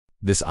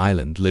This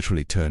island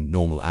literally turned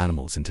normal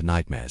animals into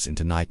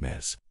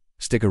nightmares.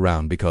 Stick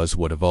around because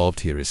what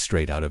evolved here is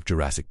straight out of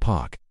Jurassic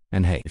Park.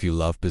 And hey, if you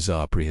love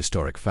bizarre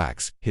prehistoric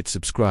facts, hit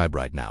subscribe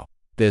right now.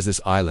 There's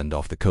this island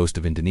off the coast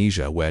of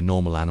Indonesia where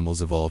normal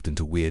animals evolved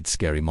into weird,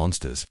 scary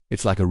monsters.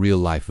 It's like a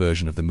real-life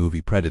version of the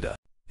movie Predator.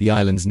 The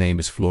island's name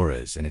is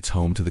Flores, and it's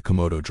home to the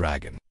Komodo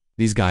dragon.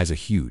 These guys are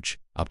huge,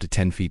 up to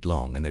 10 feet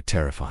long, and they're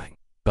terrifying.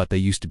 But they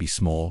used to be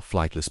small,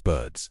 flightless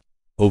birds.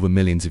 Over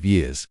millions of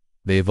years,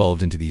 they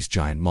evolved into these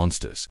giant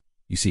monsters.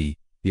 You see,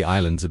 the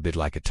island's a bit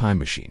like a time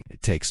machine.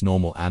 It takes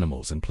normal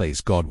animals and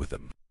plays God with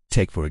them.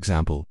 Take, for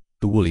example,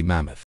 the woolly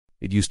mammoth.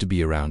 It used to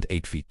be around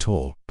 8 feet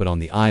tall, but on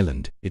the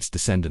island, its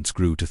descendants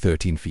grew to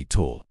 13 feet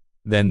tall.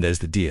 Then there's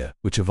the deer,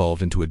 which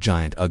evolved into a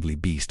giant ugly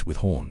beast with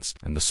horns,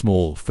 and the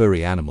small,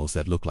 furry animals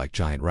that look like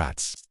giant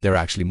rats. They're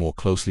actually more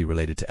closely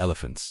related to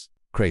elephants.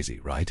 Crazy,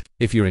 right?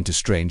 If you're into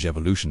strange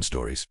evolution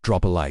stories,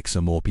 drop a like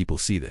so more people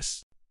see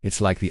this. It's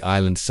like the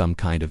island's some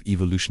kind of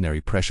evolutionary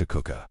pressure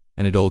cooker,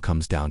 and it all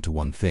comes down to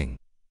one thing: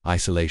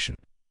 isolation.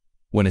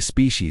 When a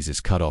species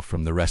is cut off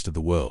from the rest of the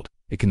world,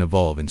 it can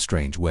evolve in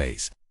strange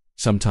ways.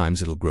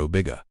 Sometimes it'll grow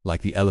bigger,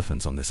 like the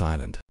elephants on this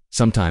island.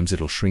 Sometimes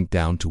it'll shrink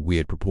down to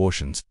weird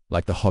proportions,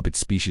 like the hobbit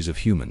species of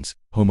humans,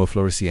 Homo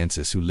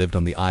floresiensis, who lived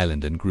on the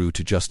island and grew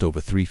to just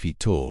over 3 feet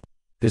tall.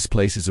 This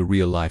place is a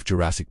real-life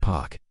Jurassic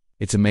Park.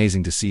 It's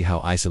amazing to see how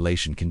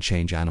isolation can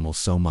change animals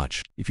so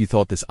much. If you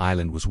thought this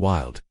island was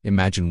wild,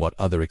 imagine what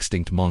other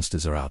extinct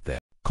monsters are out there.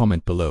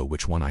 Comment below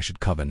which one I should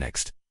cover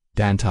next.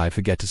 Don't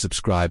forget to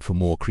subscribe for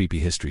more creepy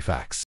history facts.